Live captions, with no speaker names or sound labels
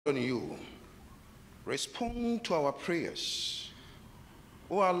on you. Respond to our prayers.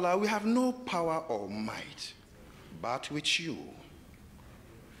 O Allah, we have no power or might, but with you.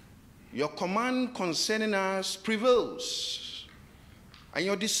 Your command concerning us prevails, and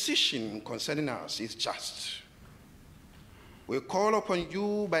your decision concerning us is just. We call upon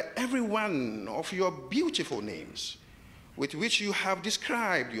you by every one of your beautiful names with which you have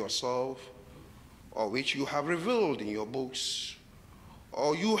described yourself, or which you have revealed in your books,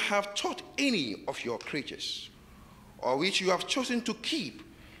 or you have taught any of your creatures, or which you have chosen to keep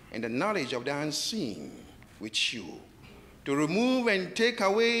in the knowledge of the unseen with you, to remove and take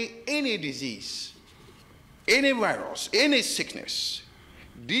away any disease, any virus, any sickness,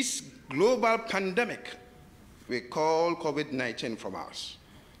 this global pandemic we call COVID-19 from us.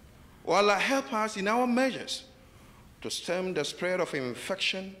 O Allah, help us in our measures to stem the spread of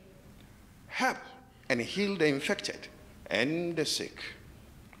infection, help and heal the infected and the sick.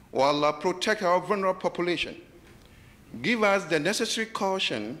 O Allah, protect our vulnerable population. Give us the necessary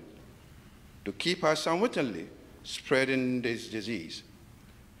caution to keep us unwittingly spreading this disease.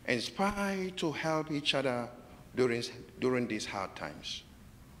 Inspire to help each other during these hard times.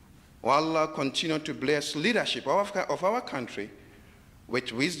 O Allah, continue to bless leadership of our country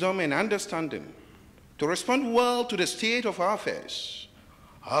with wisdom and understanding to respond well to the state of our affairs.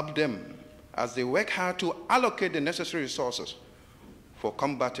 Help them as they work hard to allocate the necessary resources for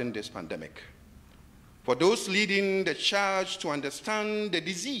combating this pandemic. For those leading the charge to understand the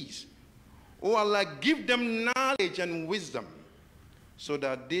disease, O Allah, give them knowledge and wisdom so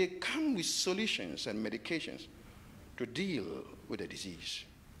that they come with solutions and medications to deal with the disease.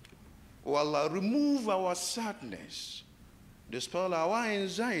 O Allah, remove our sadness, dispel our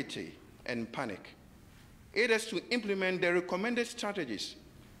anxiety and panic. Aid us to implement the recommended strategies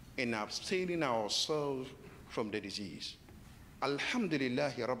in abstaining ourselves from the disease.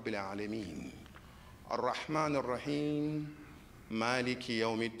 Alhamdulillahi Rabbil Alameen. Ar-Rahman Ar-Rahim. Maliki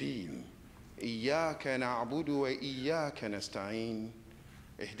Yawmiddin. Iyyaka na'budu wa iyyaka nasta'in.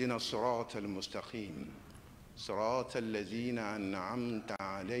 Ihdina as-sirata al-mustaqim. صراط الذين أنعمت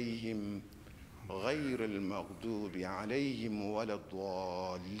عليهم غير المغضوب عليهم ولا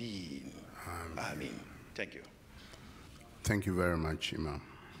الضالين. Amen. Thank you. Thank you very much, Imam.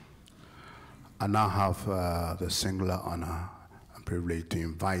 I now have the singular honor and privilege to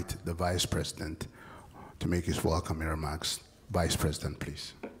invite the Vice President to make his welcoming remarks. Vice President,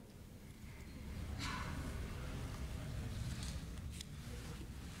 please.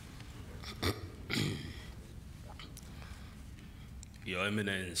 Your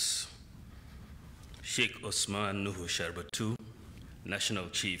Eminence, C.0.R.0.N.Ă.V.1.R.U.S, National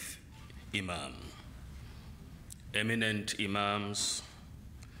Chief Imam, eminent Imams,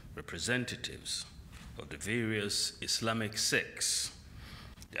 representatives of the various Islamic sects,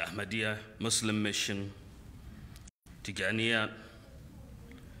 the Ahmadiyya Muslim Mission, Tijaniyya,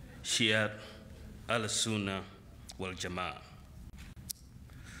 Shia, Al-Sunnah, wal-Jama'ah,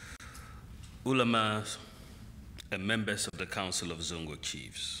 ulama, and members of the Council of Zongo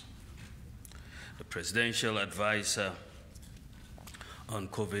Chiefs, the Presidential Advisor on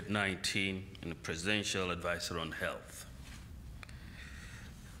COVID-19 and the Presidential Advisor on Health,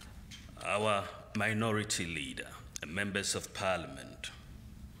 our Minority Leader and members of Parliament,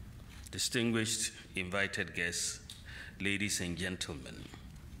 distinguished invited guests, ladies and gentlemen,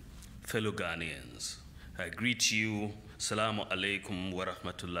 fellow Ghanaians, I greet you, Assalamu alaikum wa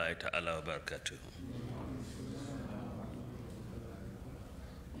rahmatullahi ta'ala wa barakatuh.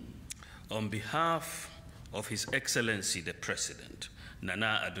 On behalf of His Excellency the President,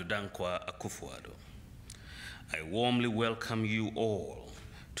 Nana Addo Dankwa Akufo-Addo, I warmly welcome you all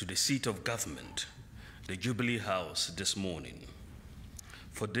to the seat of government, the Jubilee House, this morning,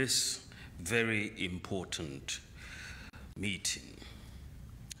 for this very important meeting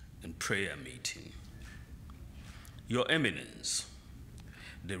and prayer meeting. Your Eminence,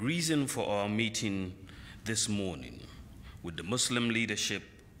 the reason for our meeting this morning with the Muslim leadership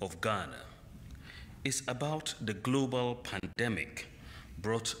of Ghana is about the global pandemic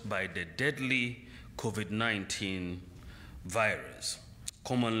brought by the deadly COVID-19 virus,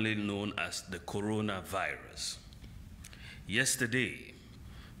 commonly known as the coronavirus. Yesterday,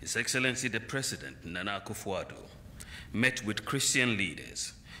 His Excellency the President, Nana Akufo-Addo, met with Christian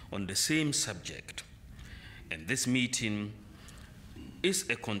leaders on the same subject, and this meeting is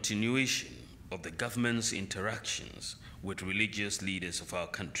a continuation of the government's interactions with religious leaders of our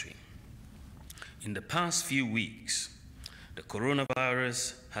country. In the past few weeks, the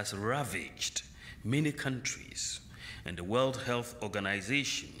coronavirus has ravaged many countries, and the World Health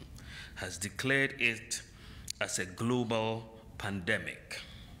Organization has declared it as a global pandemic.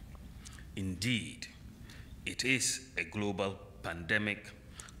 Indeed, it is a global pandemic,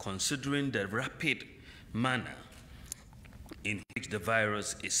 considering the rapid manner in which the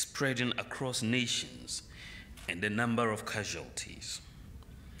virus is spreading across nations and the number of casualties.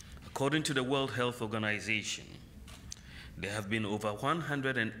 According to the World Health Organization, there have been over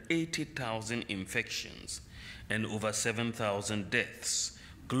 180,000 infections and over 7,000 deaths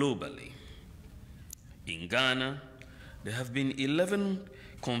globally. In Ghana, there have been 11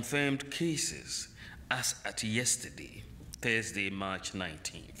 confirmed cases as at yesterday, Thursday, March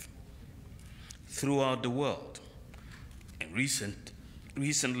 19th. Throughout the world, and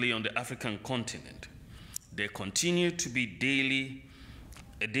recently on the African continent, there continue to be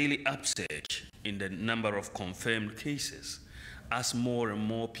a daily upsurge in the number of confirmed cases. As more and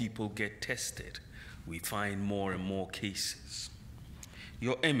more people get tested, we find more and more cases.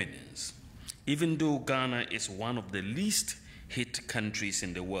 Your Eminence, even though Ghana is one of the least hit countries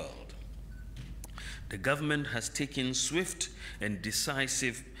in the world, the government has taken swift and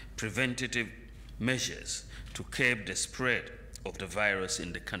decisive preventative measures to curb the spread of the virus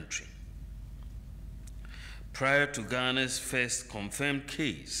in the country. Prior to Ghana's first confirmed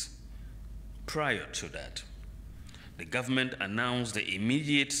case, the government announced the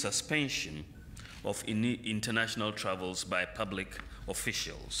immediate suspension of international travels by public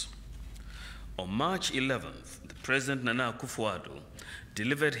officials. On March 11th, the President Nana Akufo-Addo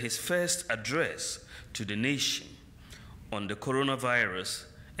delivered his first address to the nation on the coronavirus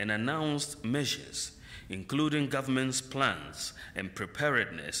and announced measures, including government's plans and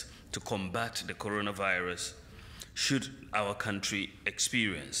preparedness to combat the coronavirus should our country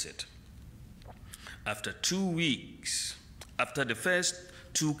experience it. After 2 weeks, after the first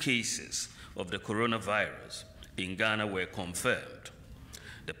 2 cases of the coronavirus in Ghana were confirmed,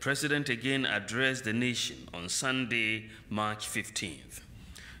 the President again addressed the nation on Sunday, March 15th.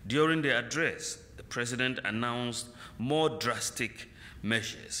 During the address, the President announced more drastic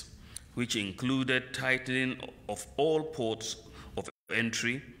measures, which included tightening of all ports of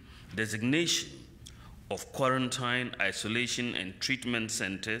entry, designation of quarantine, isolation, and treatment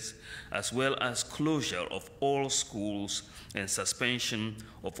centers, as well as closure of all schools and suspension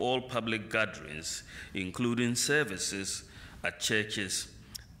of all public gatherings, including services at churches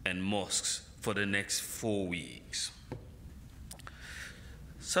and mosques, for the next 4 weeks.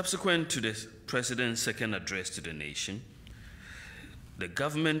 Subsequent to the President's second address to the nation, the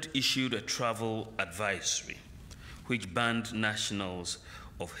government issued a travel advisory which banned nationals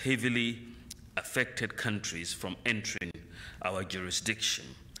of heavily affected countries from entering our jurisdiction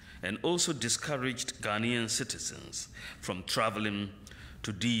and also discouraged Ghanaian citizens from traveling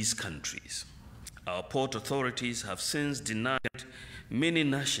to these countries. Our port authorities have since denied many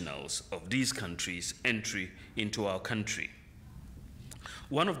nationals of these countries entry into our country.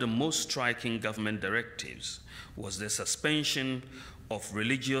 One of the most striking government directives was the suspension of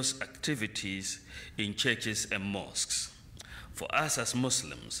religious activities in churches and mosques. For us as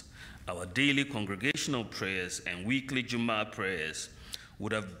Muslims, our daily congregational prayers and weekly Jummah prayers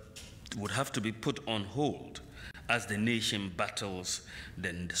would have to be put on hold as the nation battles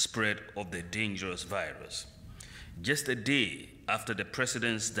the spread of the dangerous virus. Just a day after the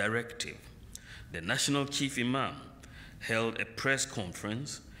President's directive, the National Chief Imam held a press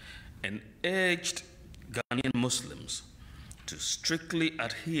conference and urged Ghanaian Muslims to strictly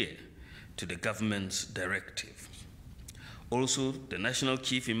adhere to the government's directive. Also, the National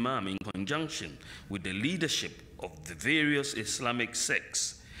Chief Imam, in conjunction with the leadership of the various Islamic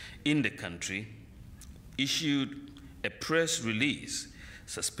sects in the country, issued a press release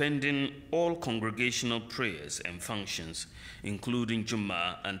suspending all congregational prayers and functions, including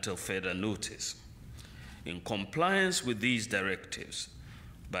Jummah, until further notice. In compliance with these directives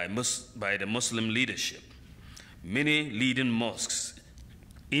by the Muslim leadership, many leading mosques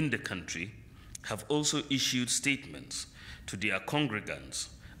in the country have also issued statements to their congregants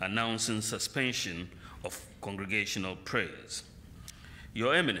announcing suspension of congregational prayers.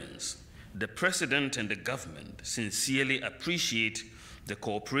 Your Eminence, the President and the government sincerely appreciate the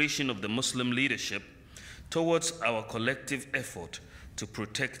cooperation of the Muslim leadership towards our collective effort to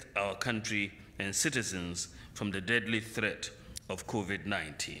protect our country and citizens from the deadly threat of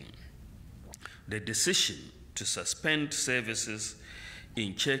COVID-19. The decision to suspend services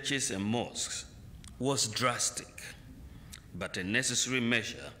in churches and mosques was drastic, but a necessary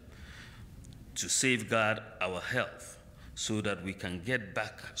measure to safeguard our health so that we can get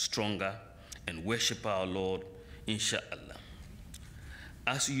back stronger and worship our Lord, inshallah.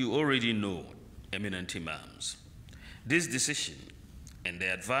 As you already know, eminent Imams, this decision and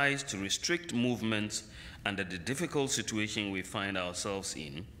the advice to restrict movements under the difficult situation we find ourselves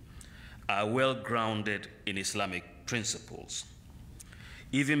in are well grounded in Islamic principles.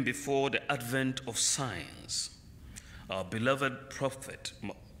 Even before the advent of science, our beloved Prophet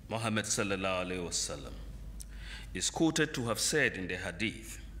Muhammad S.A.W. is quoted to have said in the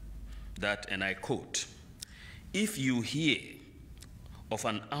hadith that, and I quote, "If you hear of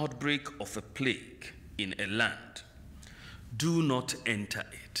an outbreak of a plague in a land, do not enter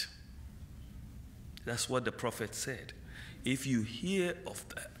it." That's what the Prophet said. If you hear of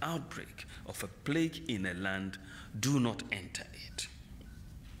the outbreak of a plague in a land, do not enter it.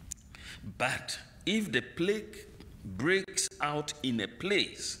 But if the plague breaks out in a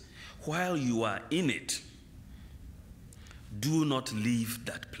place while you are in it, do not leave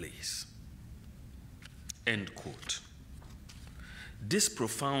that place. End quote. This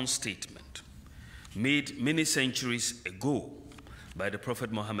profound statement, made many centuries ago by the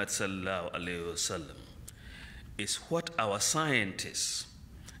Prophet Muhammad S.A.W., is what our scientists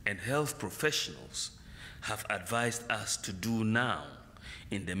and health professionals have advised us to do now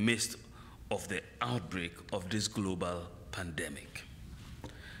in the midst of the outbreak of this global pandemic.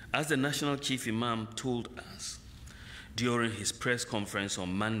 As the National Chief Imam told us during his press conference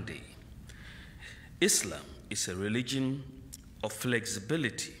on Monday, Islam is a religion of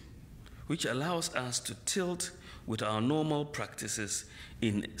flexibility, which allows us to tilt with our normal practices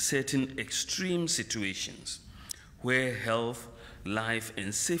in certain extreme situations where health, life,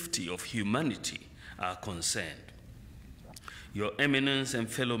 and safety of humanity are concerned. Your Eminence and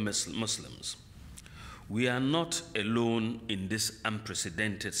fellow Muslims, we are not alone in this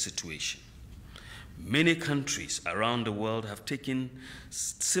unprecedented situation. Many countries around the world have taken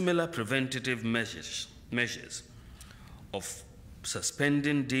similar preventative measures of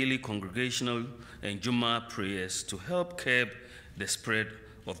suspending daily congregational and Jummah prayers to help curb the spread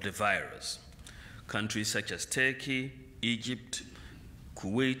of the virus. Countries such as Turkey, Egypt,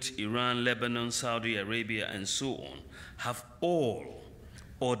 Kuwait, Iran, Lebanon, Saudi Arabia, and so on have all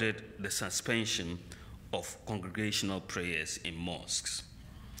ordered the suspension of congregational prayers in mosques.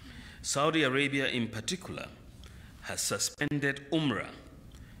 Saudi Arabia in particular has suspended Umrah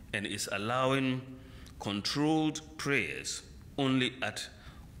and is allowing controlled prayers only at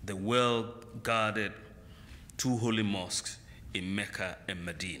the well-guarded two holy mosques in Mecca and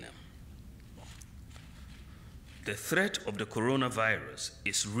Medina. The threat of the coronavirus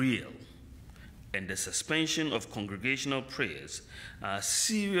is real, and the suspension of congregational prayers are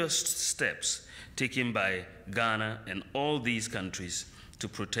serious steps taken by Ghana and all these countries to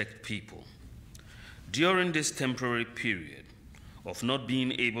protect people. During this temporary period of not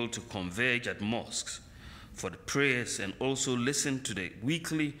being able to converge at mosques for the prayers and also listen to the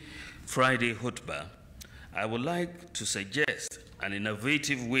weekly Friday khutbah, I would like to suggest an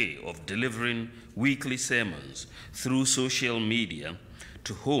innovative way of delivering weekly sermons through social media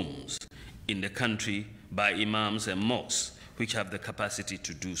to homes in the country by imams and mosques which have the capacity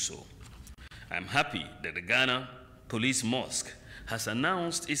to do so. I'm happy that the Ghana Police Mosque has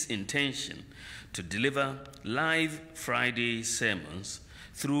announced its intention to deliver live Friday sermons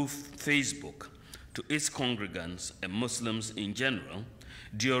through Facebook to its congregants and Muslims in general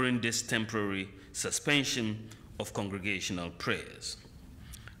during this temporary suspension of congregational prayers.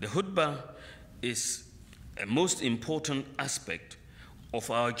 The khutbah is a most important aspect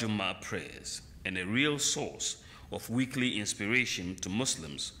of our Jummah prayers and a real source of weekly inspiration to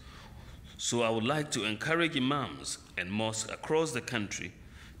Muslims. So I would like to encourage imams and mosques across the country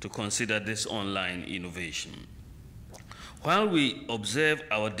to consider this online innovation. While we observe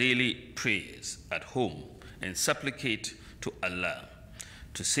our daily prayers at home and supplicate to Allah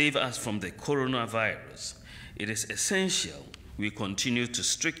to save us from the coronavirus, it is essential we continue to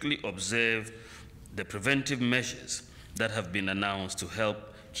strictly observe the preventive measures that have been announced to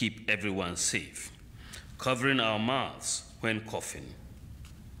help keep everyone safe. Covering our mouths when coughing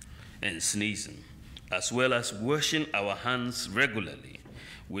and sneezing, as well as washing our hands regularly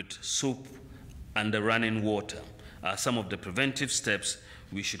with soap and the running water are some of the preventive steps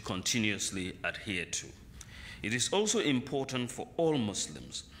we should continuously adhere to. It is also important for all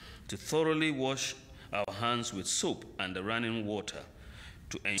Muslims to thoroughly wash our hands with soap and the running water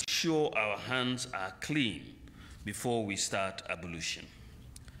to ensure our hands are clean before we start ablution.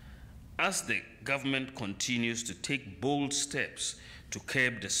 As the government continues to take bold steps to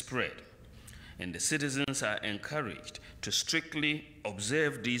curb the spread, and the citizens are encouraged to strictly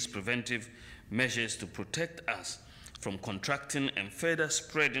observe these preventive measures to protect us from contracting and further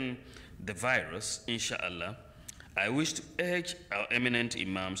spreading the virus, inshallah, I wish to urge our eminent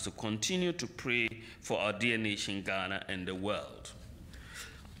imams to continue to pray for our dear nation, Ghana, and the world.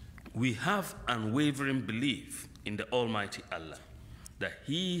 We have unwavering belief in the Almighty Allah, that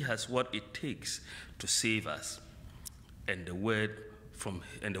he has what it takes to save us and the world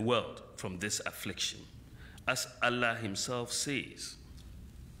from this affliction. As Allah himself says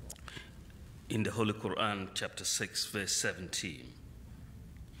in the Holy Quran, chapter 6, verse 17,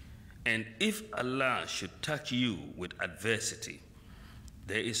 and if Allah should touch you with adversity,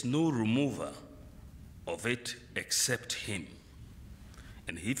 there is no remover of it except him.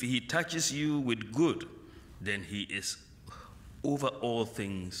 And if he touches you with good, then he is over all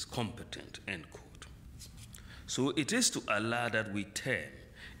things competent, end quote. So it is to Allah that we turn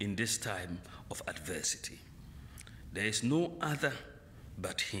in this time of adversity. There is no other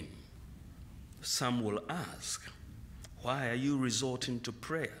but him. Some will ask, why are you resorting to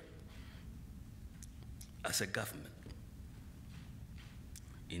prayer as a government?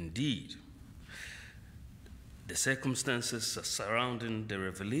 Indeed, the circumstances surrounding the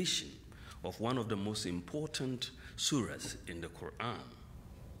revelation of one of the most important surahs in the Quran,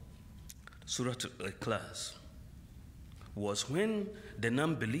 Surah Al-Ikhlas, was when the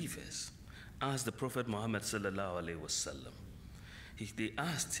non-believers asked the Prophet Muhammad sallallahu alaihi wasallam. They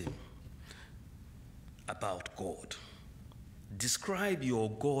asked him about God. Describe your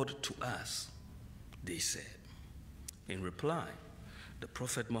God to us, they said. In reply, the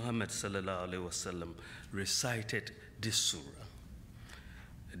Prophet Muhammad sallallahu alaihi wasallam recited this surah.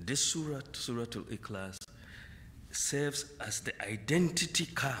 This surah, Surah Al-Ikhlas, serves as the identity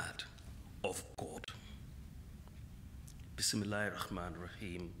card of God. Bismillahir Rahmanir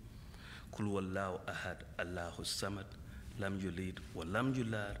Rahim. Kul wallahu ahad, Allahu samad, lam yulid wa lam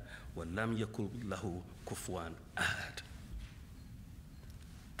yulad wa lam yakul lahu kufuwan ahad.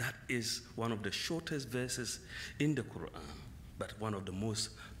 That is one of the shortest verses in the Quran, but one of the most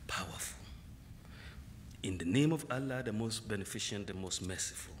powerful. In the name of Allah, the most beneficent, the most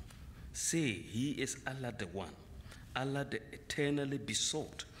merciful. Say, he is Allah the One, Allah the eternally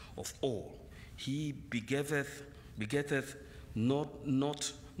besought of all. He begetteth not,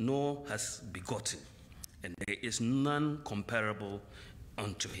 nor has begotten, and there is none comparable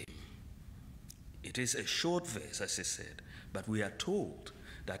unto him. It is a short verse, as I said, but we are told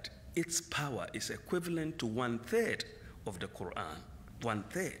that its power is equivalent to 1/3 of the Quran,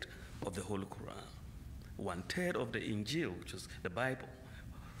 1/3 of the Holy Quran, 1/3 of the Injil, which is the Bible,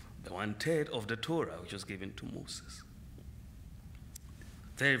 the 1/3 of the Torah, which was given to Moses.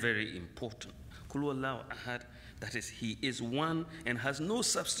 Very, very important. Kul Wallahu Ahad, that is, he is one and has no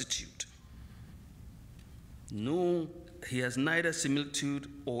substitute. No, he has neither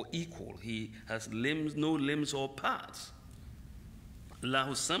similitude or equal. He has limbs, no limbs or parts.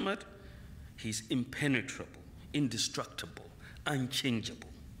 Allahu Samad, he's impenetrable, indestructible, unchangeable.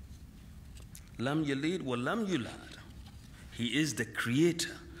 Lam Yalid wa Lam Yulad, he is the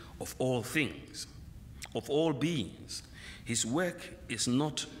creator of all things, of all beings. His work is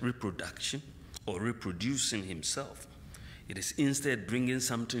not reproduction or reproducing himself. It is instead bringing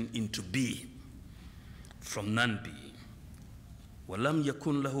something into being from non-being. Wa lam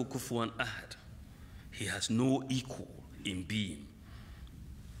yakun lahu kufuwan ahad, he has no equal in being,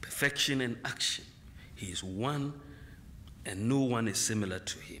 perfection and action. He is one and no one is similar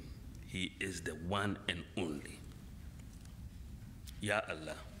to him. He is the one and only. Ya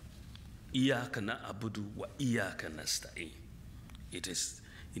Allah, Iyaka na'budu wa iyaka nasta'in. It is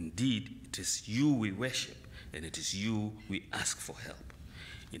indeed, it is you we worship, and it is you we ask for help.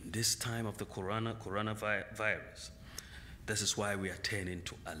 In this time of the coronavirus, this is why we are turning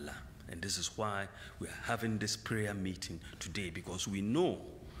to Allah. And this is why we are having this prayer meeting today, because we know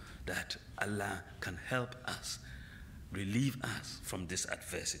that Allah can help us, relieve us from this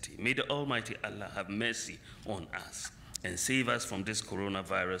adversity. May the Almighty Allah have mercy on us and save us from this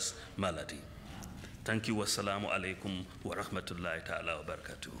coronavirus malady. Thank you. Wassalamu alaikum wa rahmatullahi ta'ala wa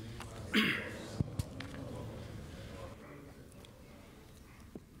barakatuh.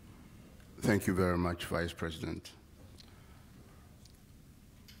 Thank you very much, Vice President.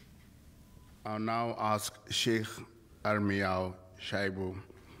 I'll now ask Sheikh Armiao Shaibu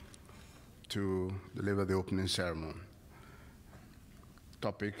to deliver the opening ceremony.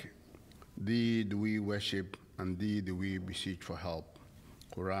 Topic, thee do we worship and thee do we beseech for help.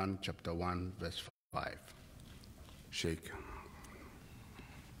 Quran chapter 1 verse 5. Sheikh.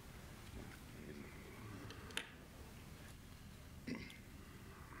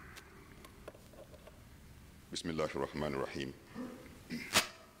 Bismillahir-Rahmanir-Rahim.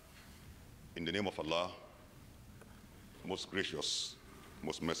 In the name of Allah, most gracious,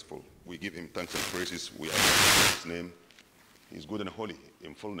 most merciful, we give him thanks and praises. We ask his name. He is good and holy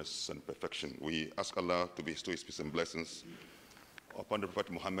in fullness and perfection. We ask Allah to bestow his peace and blessings upon the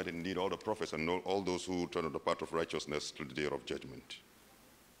Prophet Muhammad, and indeed all the prophets and all those who turn on the path of righteousness to the day of judgment.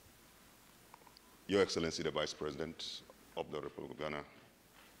 Your Excellency, the Vice President of the Republic of Ghana,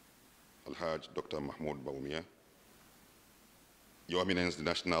 Al-Hajj Dr. Mahmoud Bawumia, Your Eminence, the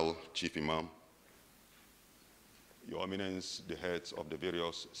National Chief Imam, Your Eminence, the heads of the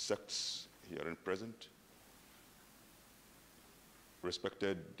various sects here and present,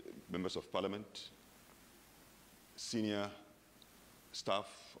 respected members of Parliament, senior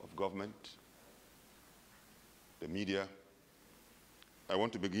staff of government, the media, I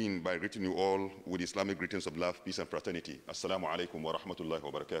want to begin by greeting you all with Islamic greetings of love, peace, and fraternity. Assalamu alaikum wa rahmatullahi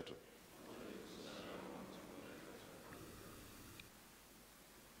wa barakatuh.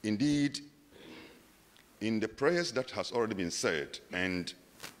 Indeed, in the prayers that has already been said and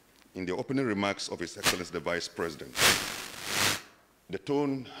in the opening remarks of His Excellency the Vice President, the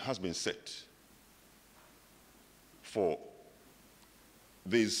tone has been set for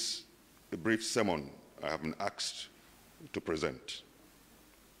this brief sermon I have been asked to present.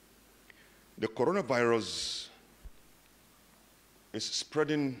 The coronavirus is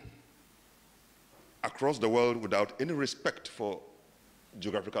spreading across the world without any respect for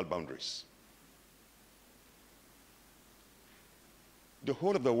geographical boundaries. The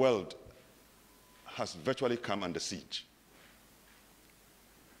whole of the world has virtually come under siege.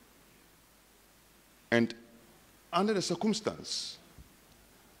 And under the circumstance,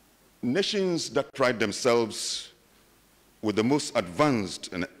 nations that pride themselves with the most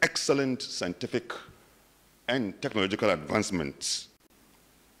advanced and excellent scientific and technological advancements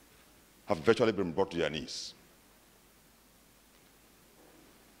have virtually been brought to their knees.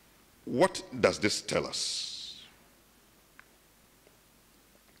 What does this tell us?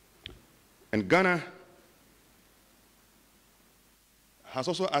 And Ghana has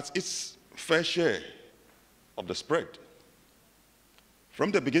also had its fair share of the spread.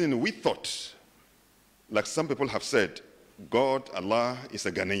 From the beginning, we thought, like some people have said, God, Allah, is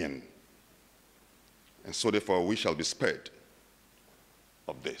a Ghanaian. And so therefore, we shall be spared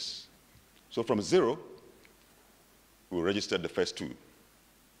of this. So from zero, we registered the first two.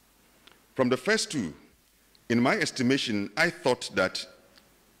 From the first two, in my estimation, I thought that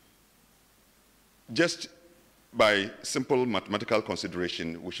just by simple mathematical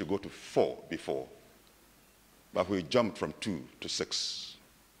consideration, we should go to 4 before. But we jumped from 2 to 6.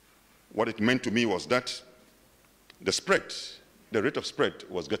 What it meant to me was that the spread, the rate of spread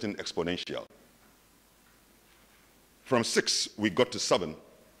was getting exponential. From 6, we got to 7.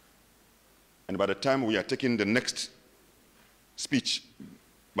 And by the time we are taking the next speech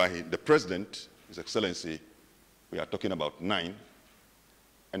by the President, His Excellency, we are talking about 9.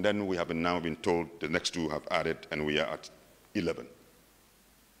 And then we have now been told the next 2 have added, and we are at 11.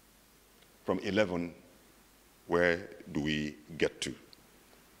 From 11, where do we get to?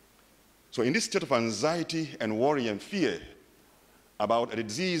 So in this state of anxiety and worry and fear about a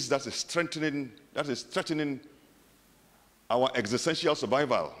disease that is threatening our existential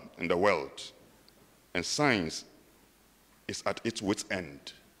survival in the world, and science is at its wit's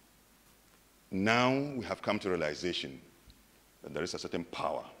end, now we have come to realization that there is a certain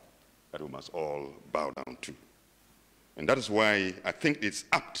power that we must all bow down to. And that is why I think it's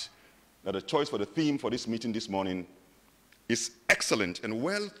apt that the choice for the theme for this meeting this morning is excellent and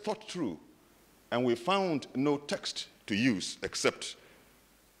well thought through. And we found no text to use except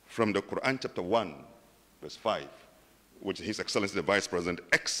from the Quran chapter 1, verse 5, which His Excellency the Vice President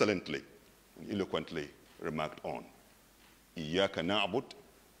excellently and eloquently remarked on. إِيَّاكَ نَعْبُدْ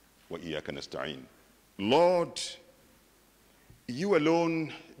وَإِيَّاكَ نَسْتَعِينُ. Lord, you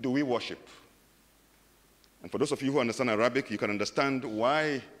alone do we worship. And for those of you who understand Arabic, you can understand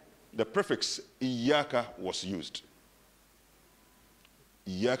why the prefix Iyaka was used.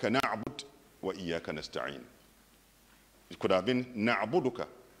 Iyaka na'bud wa iyaka nasta'in. It could have been na'buduka,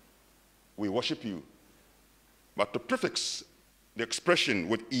 we worship you. But the prefix, the expression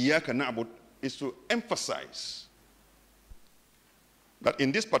with Iyaka na'bud, is to emphasize that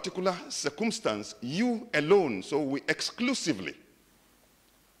in this particular circumstance, you alone, so we exclusively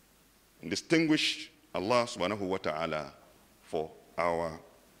distinguish Allah subhanahu wa ta'ala for our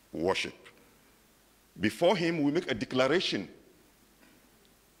worship. Before Him, we make a declaration.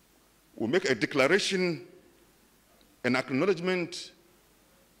 We make a declaration, an acknowledgement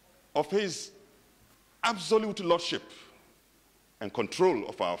of His absolute lordship and control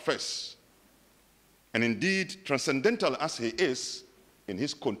of our affairs. And indeed, transcendental as He is, in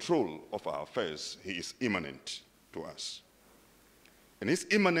His control of our affairs, He is immanent to us. In His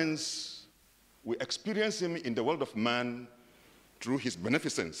immanence, we experience Him in the world of man through His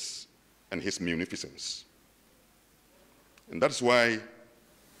beneficence and His munificence. And that's why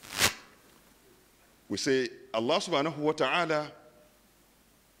we say Allah subhanahu wa ta'ala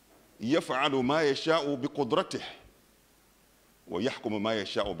يفعل ما يشاء بقدرته ويحكم ما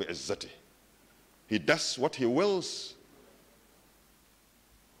يشاء بعزته. He does what he wills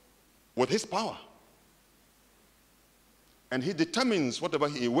with his power. And he determines whatever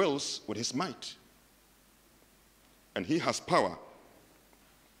he wills with his might. And he has power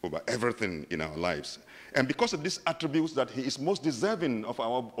over everything in our lives. And because of these attributes that he is most deserving of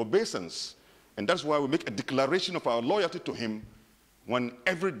our obeisance, and that's why we make a declaration of our loyalty to him when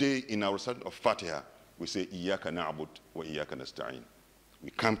every day in our recital of Fatiha we say, Iyaka na'bud wa iyaka nasta'in.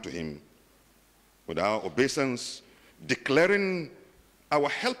 We come to him with our obeisance, declaring our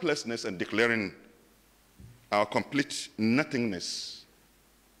helplessness and declaring our complete nothingness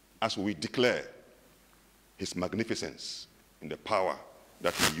as we declare his magnificence in the power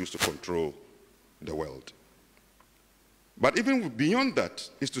that he used to control the world. But even beyond that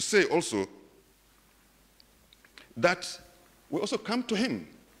is to say also that we also come to him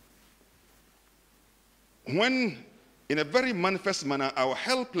when, in a very manifest manner, our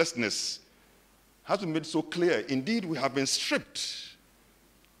helplessness has been made so clear. Indeed, we have been stripped,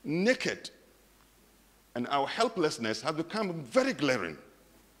 naked, and our helplessness has become very glaring.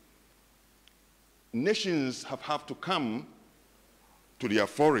 Nations have had to come to their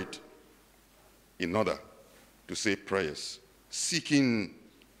forehead in order to say prayers, seeking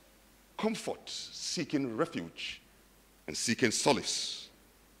comfort, seeking refuge, and seeking solace,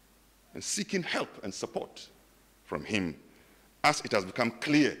 and seeking help and support from him, as it has become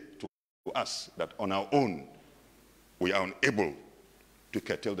clear to us that on our own we are unable to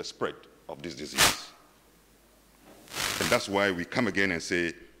curtail the spread of this disease. And that's why we come again and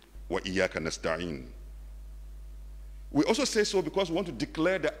say, Wa iyaka nasta'in. We also say so because we want to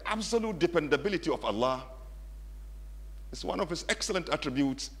declare the absolute dependability of Allah. It's one of his excellent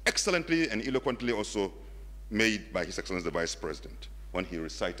attributes, excellently and eloquently also made by His Excellency the Vice President when he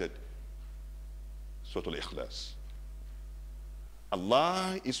recited Surah Al-Ikhlas.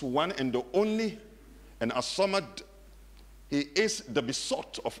 Allah is one and the only, and As-Samad, he is the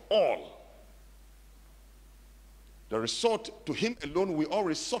besought of all. The resort to him alone we all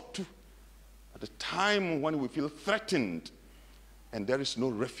resort to at the time when we feel threatened and there is no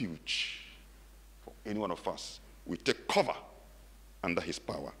refuge for any one of us. We take cover under his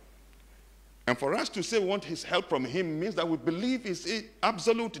power. And for us to say we want his help from him means that we believe his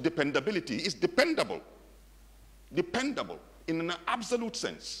absolute dependability. He is dependable. Dependable in an absolute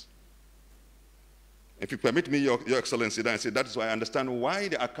sense. If you permit me, Your Excellency, then I say that is why I understand why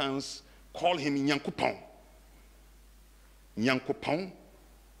the Akans call him Nyankopon. Nyankopon.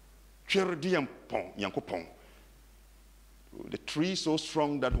 Chirdiampon. Nyankopon. The tree so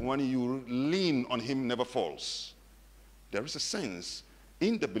strong that when you lean on him never falls. There is a sense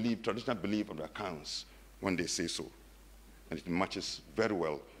in the belief, traditional belief of the accounts when they say so. And it matches very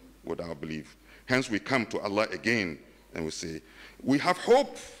well with our belief. Hence we come to Allah again and we say, we have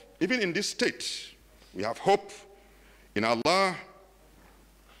hope, even in this state, we have hope in Allah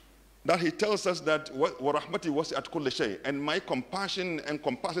that he tells us that وَرَحْمَتِي وَسِعَتْ كُلَّ شَيْءٍ, and my compassion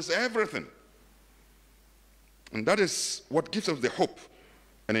encompasses everything. And that is what gives us the hope.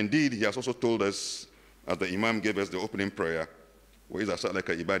 And indeed, he has also told us, as the Imam gave us the opening prayer, وَإِذَا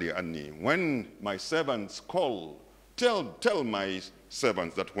سَأَلَكَ عِبَادِي عَنِّي, when my servants call, tell my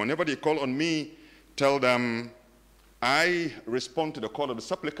servants that whenever they call on me, tell them, I respond to the call of the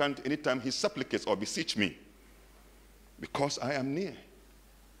supplicant anytime he supplicates or beseech me, because I am near.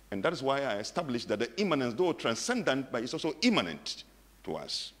 And that is why I established that the immanence, though transcendent, but it's also immanent to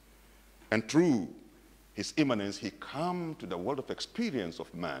us. And through his immanence, he comes to the world of experience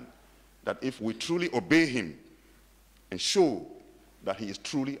of man, that if we truly obey him and show that he is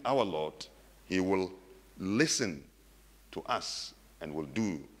truly our Lord, he will listen to us and will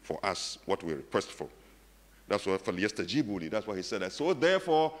do for us what we request for. That's why that's why he said that. So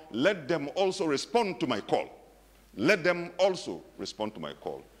therefore, let them also respond to my call. Let them also respond to my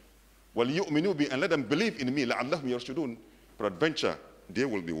call. وَلْيُؤْمِنُوا بِي, and let them believe in me, لَعَلَّهُمْ يَرْشُدُونَ, peradventure they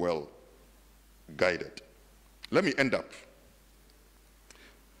will be well guided. Let me end up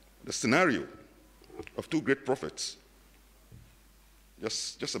the scenario of two great prophets.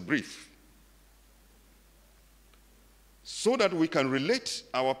 Just a brief. So that we can relate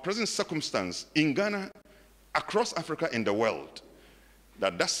our present circumstance in Ghana, across Africa, in the world,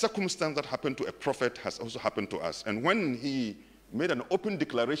 that circumstance that happened to a prophet has also happened to us. And when he made an open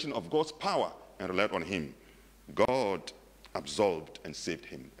declaration of God's power and relied on him, God absolved and saved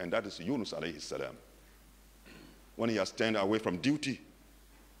him. And that is Yunus alayhi salam. When he has turned away from duty,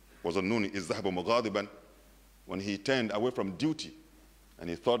 was a nun izzahabu mughadiban, when he turned away from duty and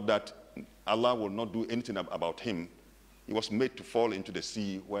he thought that Allah will not do anything about him, he was made to fall into the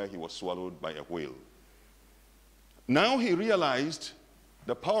sea where he was swallowed by a whale. Now he realized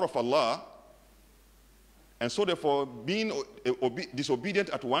the power of Allah, and so therefore being disobedient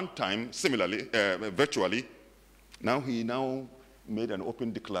at one time, similarly, virtually, he made an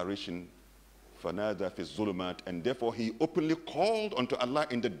open declaration, فَنَادَى فِي الظُّلُمَاتِ, and therefore he openly called unto Allah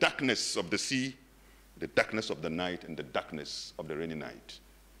in the darkness of the sea, the darkness of the night, and the darkness of the rainy night.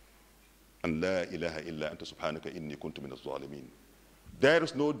 And la ilaha illa anta subhanaka inni kuntu minaz zalimin. There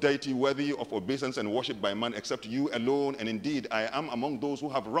is no deity worthy of obeisance and worship by man except you alone, and indeed I am among those who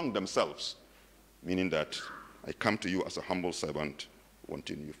have wronged themselves. Meaning that I come to you as a humble servant,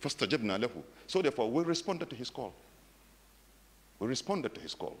 wanting you. فَاسْتَجَبْنَا لَهُ. So therefore we responded to his call. We responded to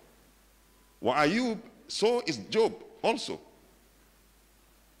his call. وَأَيُّوبَ, so is Job also.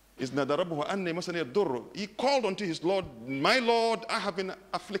 He called unto his Lord, my Lord, I have been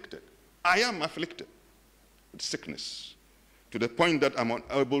afflicted. I am afflicted with sickness, to the point that I'm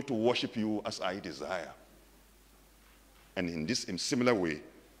unable to worship you as I desire. And in similar way,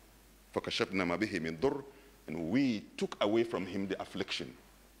 and we took away from him the affliction,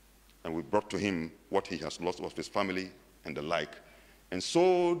 and we brought to him what he has lost of his family and the like. And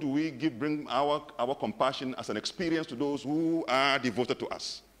so do we bring our compassion as an experience to those who are devoted to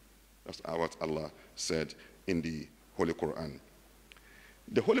us. That's what Allah said in the Holy Quran.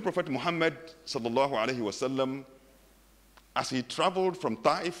 The Holy Prophet Muhammad sallallahu alaihi wasallam, as he traveled from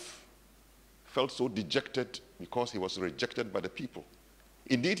Taif, felt so dejected because he was rejected by the people.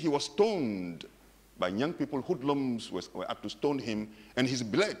 Indeed, he was stoned by young people. Hoodlums were up to stone him, and he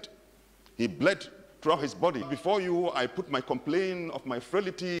bled. He bled throughout his body. Before you, I put my complaint of my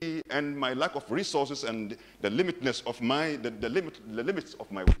frailty and my lack of resources and the limitness of the limits of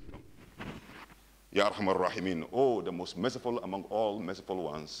my wisdom. Ya Arhamar Rahimin, oh, the most merciful among all merciful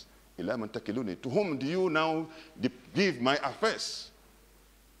ones. Ila man takiluni, to whom do you now give my affairs?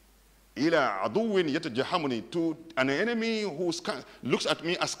 Ila aduwin yatajahamuni, to an enemy who looks at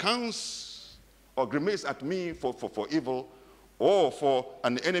me askance or grimaces at me for evil, or for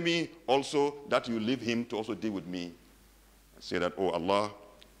an enemy also that you leave him to also deal with me. Say that, oh Allah,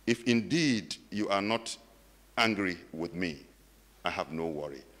 if indeed you are not angry with me, I have no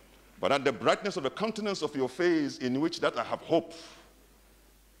worry. But at the brightness of the countenance of your face, in which that I have hope.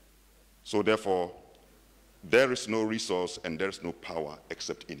 So therefore, there is no resource and there is no power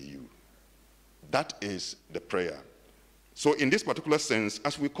except in you. That is the prayer. So in this particular sense,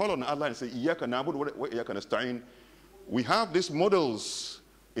 as we call on Allah and say, Iyaka na'budu wa iyaka nasta'in, we have these models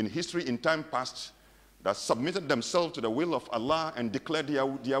in history in time past that submitted themselves to the will of Allah and declared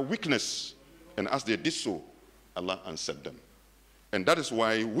their weakness. And as they did so, Allah answered them. And that is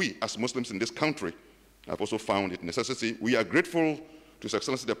why we, as Muslims in this country, have also found it necessity. We are grateful to His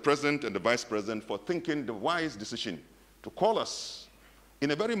Excellency the President and the Vice President for thinking the wise decision to call us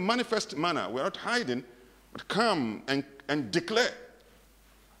in a very manifest manner. We are not hiding, but come and declare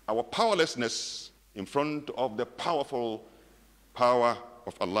our powerlessness in front of the powerful power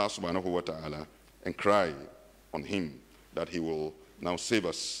of Allah subhanahu wa ta'ala, and cry on Him that He will now save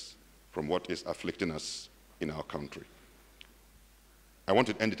us from what is afflicting us in our country. I want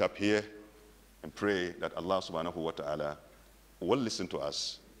to end it up here and pray that Allah subhanahu wa ta'ala will listen to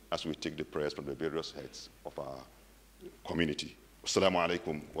us as we take the prayers from the various heads of our community. Assalamu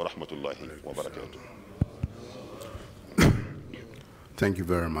alaikum wa rahmatullahi wa barakatuh. Thank you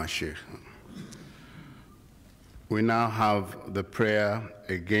very much, Sheikh. We now have the prayer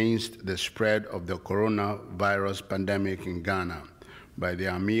against the spread of the coronavirus pandemic in Ghana by the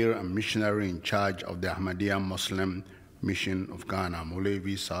Amir and missionary in charge of the Ahmadiyya Muslim Mission of Ghana,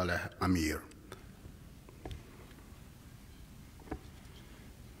 Mawlevi Saleh Amir.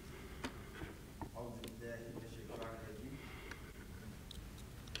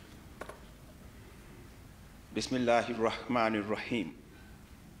 Bismillahirrahmanirrahim.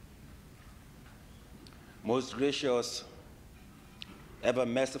 Most gracious, ever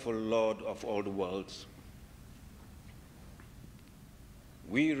merciful Lord of all the worlds,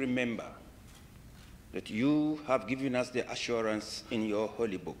 we remember that you have given us the assurance in your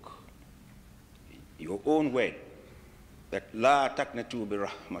holy book, your own word, that la taqnatu bi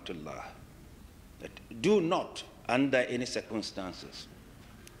rahmatullah, that do not, under any circumstances,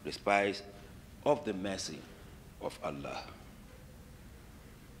 despise of the mercy of Allah.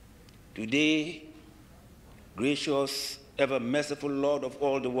 Today, gracious, ever merciful Lord of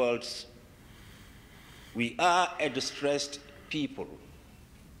all the worlds, we are a distressed people.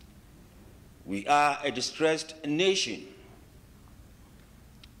 We are a distressed nation.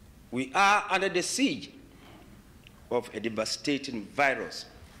 We are under the siege of a devastating virus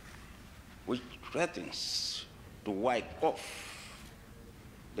which threatens to wipe off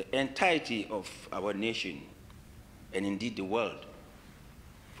the entirety of our nation and indeed the world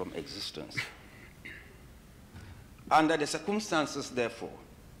from existence. Under the circumstances, therefore,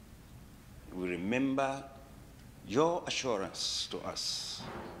 we remember your assurance to us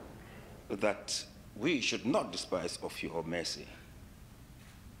that we should not despise of your mercy.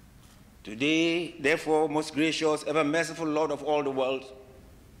 Today, therefore, most gracious, ever merciful Lord of all the world,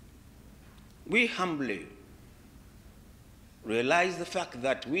 we humbly realize the fact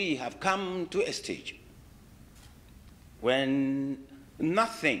that we have come to a stage when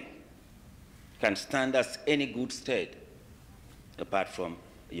nothing can stand us any good stead apart from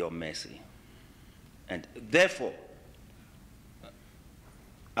your mercy. And therefore,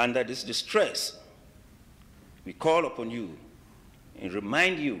 under this distress, we call upon you and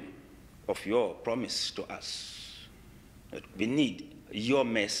remind you of your promise to us that we need your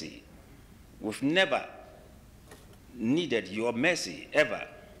mercy. We've never needed your mercy ever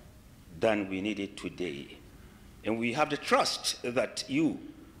than we need it today. And we have the trust that you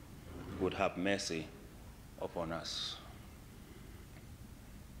would have mercy upon us.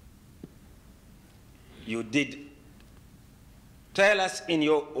 You did tell us in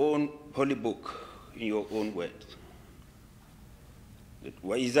your own holy book, in your own words, that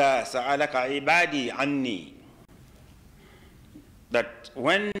وَإِذَا سَأَلَكَ عِبَادِي عَنِّي, that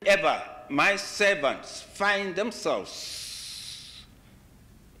whenever my servants find themselves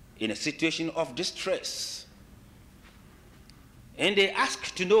in a situation of distress, and they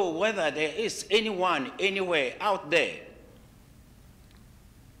ask to know whether there is anyone anywhere out there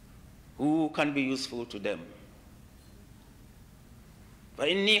who can be useful to them,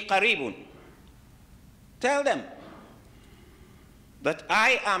 فَإِنِّي قَرِيبٌ, tell them that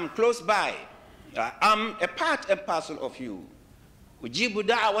I am close by, I am a part and parcel of you. أُجِيبُ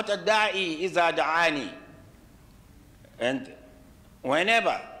دَعْوَةَ الدَّاعِي إِذَا دَعَانِي, and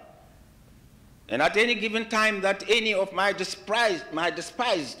whenever and at any given time that any of my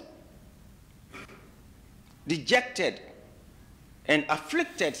despised, dejected, and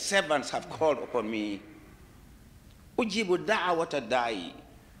afflicted servants have called upon me, أُجِيبُ دَعْوَةَ الدَّاعِي,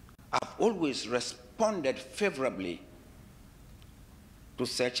 I've always responded favorably to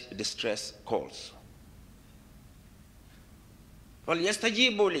such distress calls.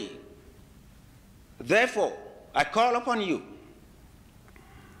 فَلْيَسْتَجِيبُوا لِي, therefore, I call upon you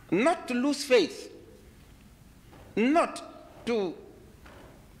not to lose faith, not to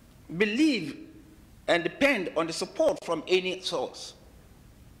believe and depend on the support from any source.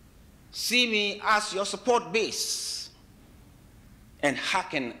 See me as your support base and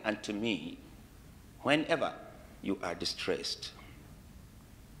hearken unto me whenever you are distressed.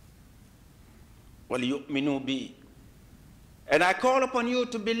 وَلْيُؤْمِنُوا بِي, and I call upon you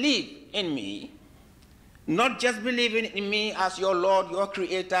to believe in me, not just believing in me as your Lord, your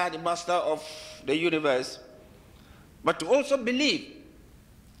Creator, the Master of the universe, but to also believe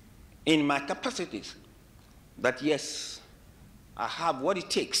in my capacities, that yes, I have what it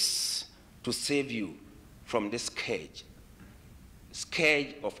takes to save you from this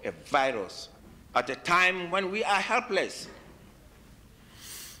scourge of a virus at a time when we are helpless,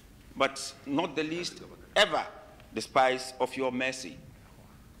 but not the least ever despise of your mercy.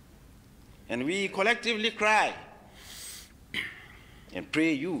 And we collectively cry and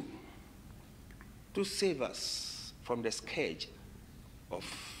pray you to save us from the scourge of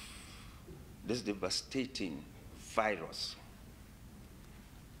this devastating virus.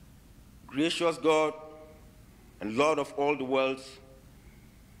 Gracious God and Lord of all the worlds,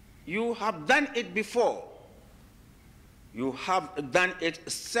 you have done it before. You have done it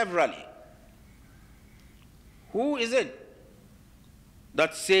severally. Who is it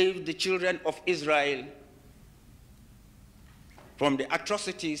that saved the children of Israel from the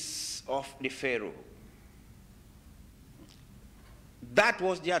atrocities of the Pharaoh? That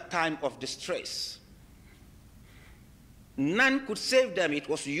was their time of distress. None could save them. It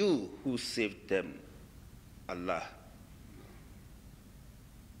was you who saved them, Allah.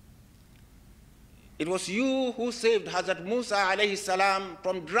 It was you who saved Hazrat Musa alayhi salam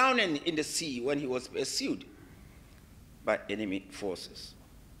from drowning in the sea when he was pursued by enemy forces.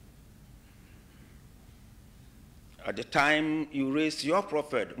 At the time you raised your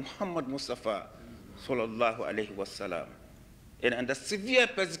prophet Muhammad Mustafa sallallahu alayhi wasallam, and under severe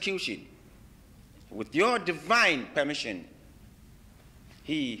persecution, with your divine permission,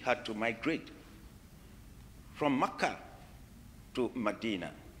 he had to migrate from Mecca to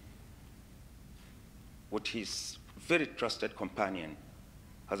Medina with his very trusted companion,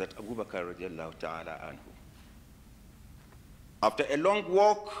 Hazrat Abu Bakr radiallahu ta'ala anhu. After a long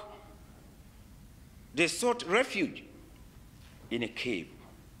walk they sought refuge in a cave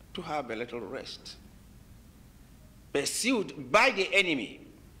to have a little rest. Pursued by the enemy,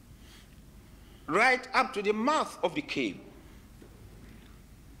 right up to the mouth of the cave,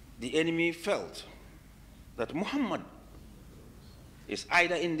 the enemy felt that Muhammad is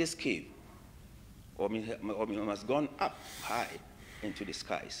either in this cave or he has gone up high into the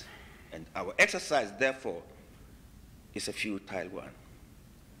skies. And our exercise, therefore, is a futile one.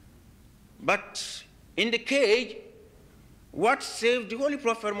 But in the cage, what saved the Holy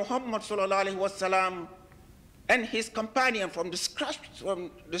Prophet Muhammad ﷺ and his companion from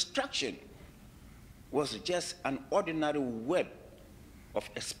destruction was just an ordinary web of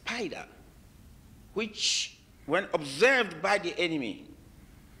a spider, which, when observed by the enemy,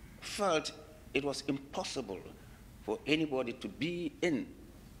 felt it was impossible for anybody to be in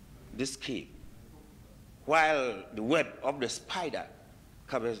this cave, while the web of the spider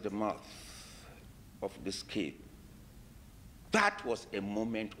covers the mouth of this cave. That was a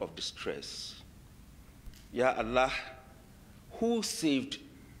moment of distress. Ya Allah, who saved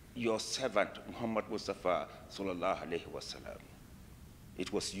your servant Muhammad Mustafa sallallahu alaihi wasallam?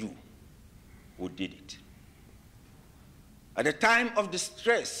 It was you who did it. At the time of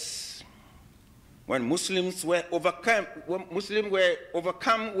distress, when Muslims were overcome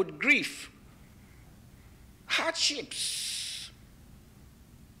with grief, hardships,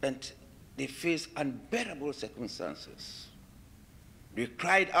 and they faced unbearable circumstances, they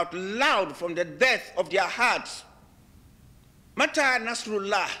cried out loud from the depth of their hearts, Mata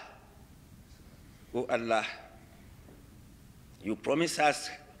Nasrullah, O Allah, you promise us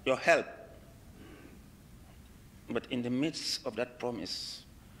your help. But in the midst of that promise,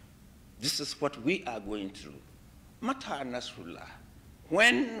 this is what we are going through. Mata Nasrullah.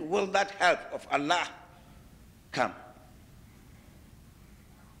 When will that help of Allah come?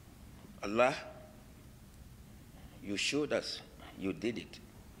 Allah, you showed us you did it.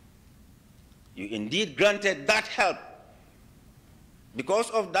 You indeed granted that help because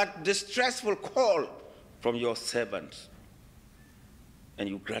of that distressful call from your servants. And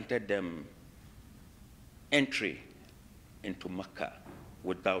you granted them entry into Mecca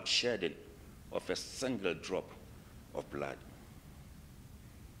without shedding of a single drop of blood.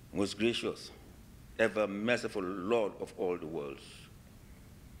 Most gracious, ever merciful Lord of all the worlds,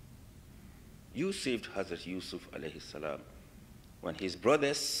 you saved Hazrat Yusuf alayhi salam when his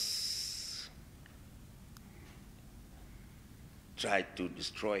brothers tried to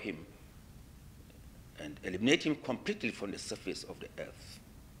destroy him and eliminate him completely from the surface of the earth.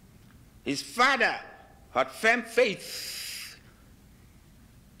 His father had firm faith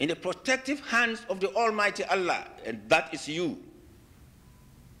in the protective hands of the Almighty Allah, and that is you.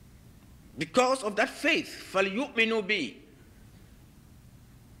 Because of that faith, فَلْيُؤْمِنُوا بِي,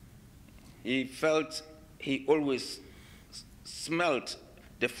 he felt, he always smelt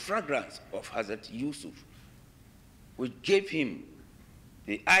the fragrance of Hazrat Yusuf, which gave him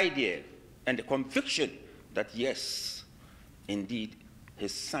the idea and the conviction that yes, indeed,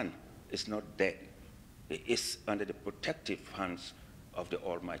 his son is not dead. He is under the protective hands of the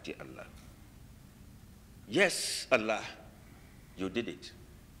Almighty Allah. Yes, Allah, you did it.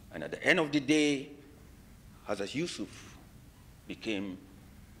 And at the end of the day, Hazrat Yusuf became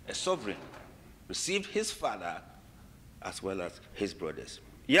a sovereign, received his father as well as his brothers.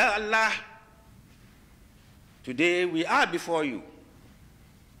 Ya Allah, today we are before you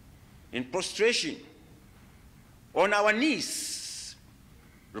in prostration, on our knees,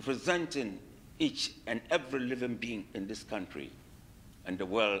 representing each and every living being in this country and the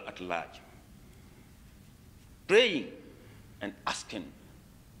world at large, praying and asking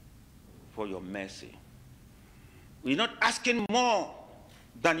for your mercy. We're not asking more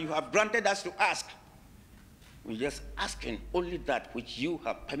than you have granted us to ask. We're just asking only that which you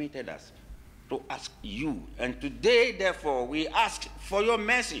have permitted us to ask you. And today, therefore, we ask for your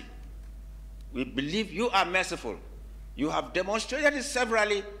mercy. We believe you are merciful. You have demonstrated it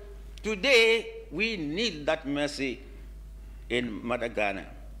severally. Today, we need that mercy in Mother Ghana.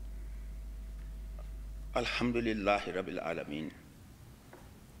 Alhamdulillahi Rabbil Alameen.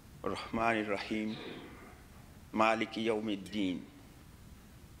 Rahman Rahim. Maliki Yawmiddin.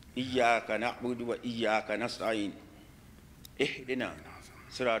 Iyyaka na'budu wa iyyaka nasta'in. Ihdina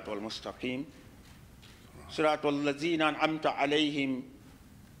siratal mustaqim. Siratal ladzina an'amta alayhim.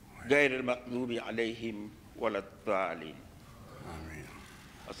 غير المغضوب عليهم ولا الضالين. آمين.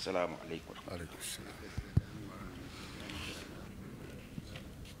 السلام عليكم.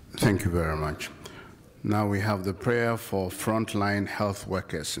 Thank you very much. Now we have the prayer for frontline health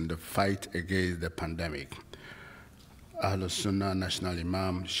workers in the fight against the pandemic. Ahlus Sunnah National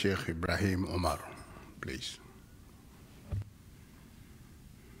Imam Chief Imam. please.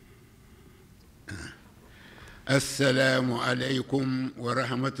 السلام عليكم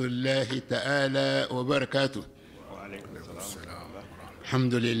ورحمة الله تعالى وبركاته.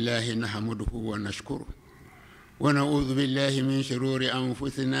 الحمد لله نحمده ونشكره ونعوذ بالله من شرور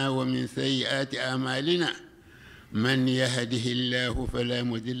أنفسنا ومن سيئات أعمالنا من يهده الله فلا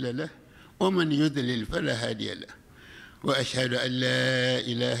مضل له ومن يضلل فلا هادي له وأشهد أن لا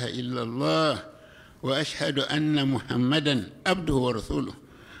إله إلا الله وأشهد أن محمدا عبده ورسوله.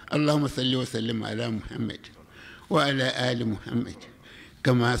 اللهم صل وسلم على محمد وعلى آل محمد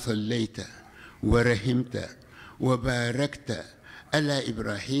كما صليت ورحمت وباركت على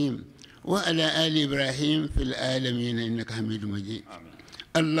إبراهيم وعلى آل إبراهيم في العالمين إنك حميد مجيد.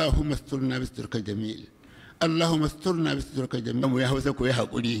 اللهم استرنا بسترك جميل. اللهم استرنا بسترك جميل. يا هوسا كوي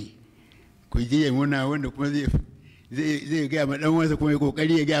حقولي كوي جي منا wanda kuma zai ga ma dan wasa kuma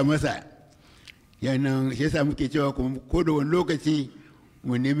kokari ya ga masa yana shi yasa muke cewa kuma ko da wani lokaci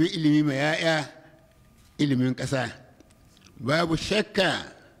mu nemi ilimi mai yaya ilimin ƙasa. Babu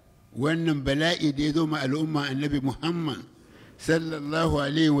shakka wannan bala'i da ya zo ma al'umma annabi Muhammad sallallahu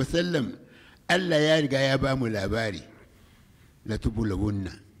alaihi wasallam Allah ya riga ya ba mu labari la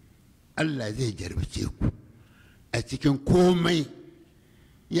tubulawunna. Allah zai jarbace ku a cikin komai,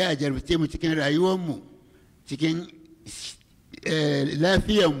 ya jarbace mu cikin rayuwarmu, cikin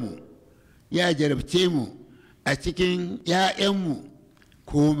lafiyarmu, ya jarbace mu a cikin ‘ya'yanmu,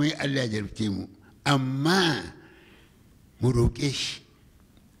 komai Allah ya jarbace mu, amma mu roƙe shi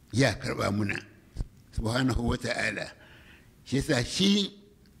ya karɓa muna subhanahu wa ta'ala. Shi yasa shi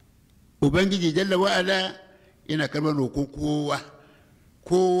Ubangiji Jalla wa'ala yana karɓar roƙon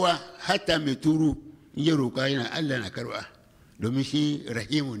kowa hatta mai turu in ya roƙa yana Allah na karɓa, domin shi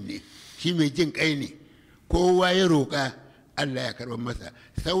rahimun ne, shi mai jin ƙai ne. Kowa ya roƙa Allah ya karɓar masa.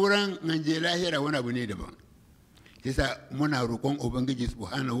 Sauran an je lahira wani abu ne daban. Shi yasa muna roƙon Ubangiji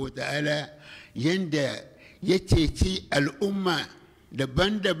subhanahu wa ta'ala yanda ya ceci al'umma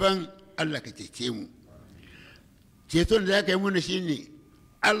daban-daban, Allah ka cece mu. Ceton da za ka yi muna shi ne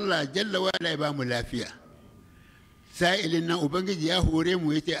Allah jalla wa'ala ya ba mu lafiya. Sa'ilin nan Ubangiji ya hore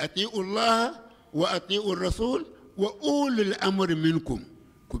mu ya ce ati'ullah wa ati'ur rasul wa ulul amri minkum.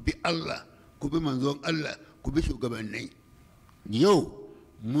 Ku bi Allah, ku bi manzon Allah, ku bi shugabannai. Yau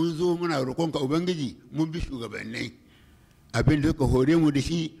mun zo muna roƙonka Ubangiji, mun bi shugabannai. Abin da suka hore mu da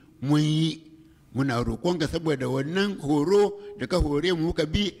shi mun yi. Muna roƙonka saboda wannan horo da ka hore mu muka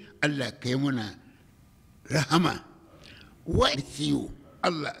bi, Allah kai muna rahama. Wa'id ciwo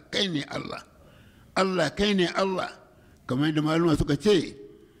Allah kai ne Allah, Allah kai ne Allah, kamar yadda maluma suka ce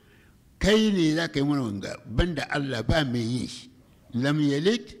kai ne za ka yi mana wanga, banda Allah ba mai yi shi. Lam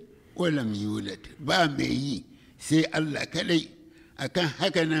yalid wa lam yulad, ba mai yi sai Allah kadai. Akan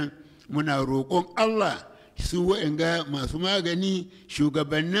haka nan muna roƙon Allah su wa'anga masu magani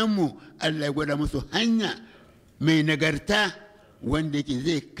shugabanninmu, Allah ya gwada musu hanya mai nagarta wanda yake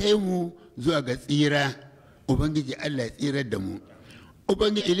zai kai mu zuwa ga tsira. Ubangiji Allah ya tsirar da mu.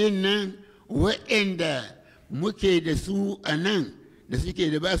 Ubangiji nan wa'anda muke da su a nan da suke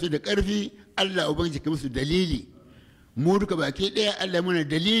da basu da ƙarfi, Allah Ubangiji ka musu dalili. Mu duka baki ɗaya Allah muna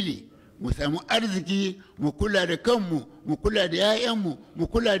dalili, mu samu arziki, mu kula da kanmu, mu kula da 'ya'yanmu, mu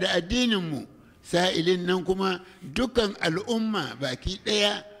kula da addininmu. Sa'ilin nan kuma dukan al'umma baki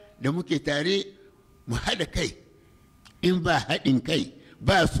ɗaya da muke tare mu haɗa kai. In ba haɗin kai,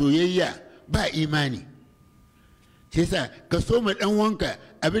 ba soyayya, ba imani. Sai sa ka so ma ɗan wanka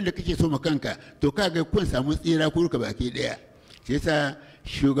abin da kake so ma kanka, to kaga kun samu tsira kurka baki ɗaya. Sai sa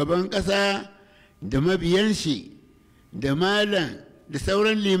shugaban ƙasa da mabiyan shi da malam da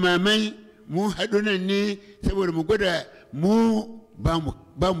sauran limamai mun haɗu nan ne saboda mu gwada mu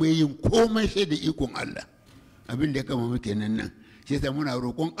ba mu yin komai sai da ikon Allah. Abin da ya kama muke nan. Sai sa muna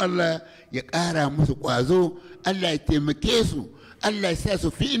roƙon Allah ya ƙara musu ƙwazo, Allah ya taimake su, Allah ya sa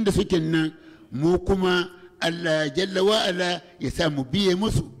su fi inda suke nan, mu kuma Allah jalla wa'ala ya sa mu biye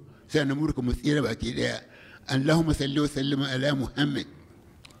musu, sai na murka mu tsira baki daya. Allahumma salli wa sallim ala Muhammad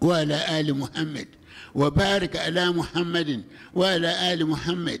wa ala ali Muhammad wa barik ala Muhammadin wa ala ali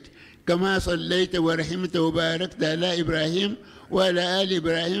Muhammad kama sallaita wa rahimta wa barakta ala Ibrahim wa ala ali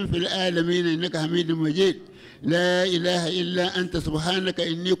Ibrahim fil alamin innaka Hamidum Majid. لا إله إلا أنت سبحانك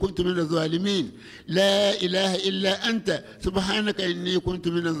إني كنت من الظالمين. لا إله إلا أنت سبحانك إني كنت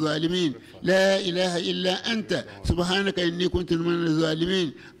من الظالمين. لا إله إلا أنت سبحانك إني كنت من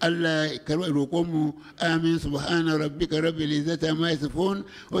الظالمين. الله كرم آمين. سبحان ربك رب العزة عما يصفون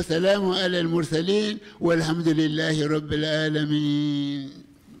وسلام على المرسلين والحمد لله رب العالمين.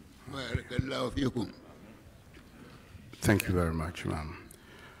 بارك الله فيكم. Thank you very much, Imam.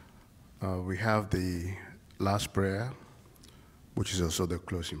 We have the last prayer, which is also the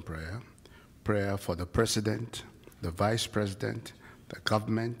closing prayer. Prayer for the President, the Vice President, the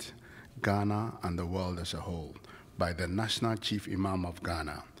government, Ghana, and the world as a whole, by the National Chief Imam of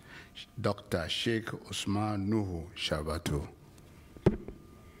Ghana, Dr. Sheikh Usman Nuhu Shabatu.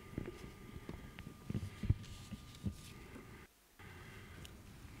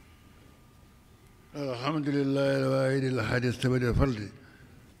 الحمد لله الواحد الأحد الصمد الفرد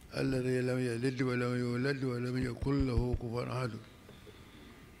الذي لم يلد ولم يولد ولم يكن له كفوا أحد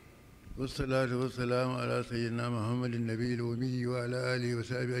والصلاة والسلام على سيدنا محمد النبي الأمي وعلى آله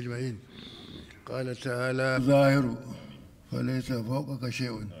وصحبه أجمعين. قال تعالى: ظاهر فليس فوقك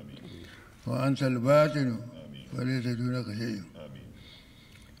شيء وأنت الباطن فليس دونك شيء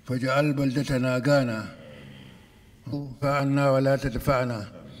فاجعل بلدتنا غانا فعنا ولا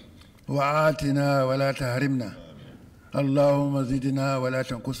تدفعنا وآتنا ولا تحرمنا اللهم زدنا ولا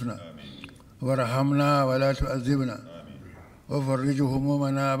تنقصنا وارحمنا ولا تؤذبنا وفرج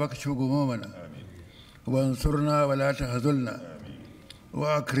همومنا واكشف غمومنا وانصرنا ولا تخذلنا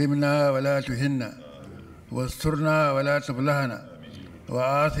وأكرمنا ولا تهنا واسترنا ولا تفلحنا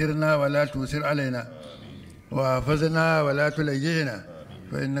وآثرنا ولا تؤثر علينا وحفظنا ولا تلجئنا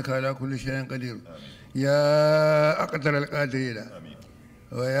فإنك على كل شيء قدير يا أقدر القادرين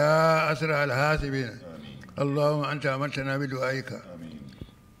ويا أسرع الحاسبين. اللهم أنت أمرتنا بدعائك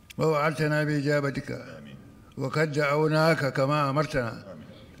ووعدتنا بإجابتك وقد دعوناك كما أمرتنا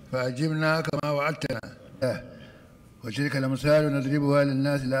فأجبنا كما وعدتنا وتلك الأمثال نضربها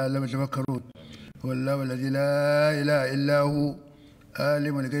للناس لعلهم يتفكرون. والله الذي لا إله إلا هو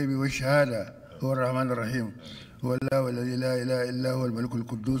عالم الغيب والشهادة هو الرحمن الرحيم. والله الذي لا إله إلا هو الملك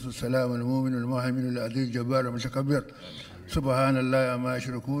القدوس السلام المؤمن المهيمن العزيز الجبار المتكبر سبحان الله عما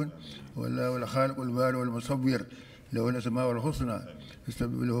يشركون. والله الخالق البارئ والمصور له الأسماء الحسنى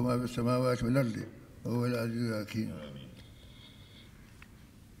يسبح له ما في السماوات والأرض وهو العزيز الحكيم.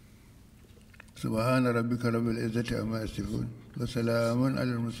 سبحان ربك رب العزة عما يصفون وسلام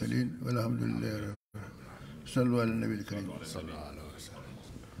على المرسلين والحمد لله رب العالمين. صلوا على النبي الكريم.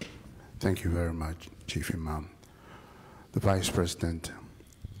 Thank you very much, Chief Imam. The Vice President,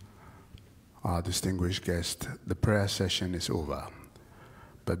 our distinguished guest, the prayer session is over.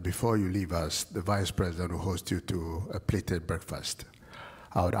 But before you leave us, the Vice President will host you to a plated breakfast.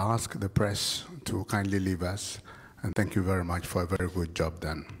 I would ask the press to kindly leave us, and thank you very much for a very good job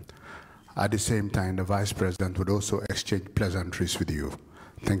done. At the same time, the Vice President would also exchange pleasantries with you.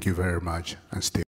 Thank you very much, and stay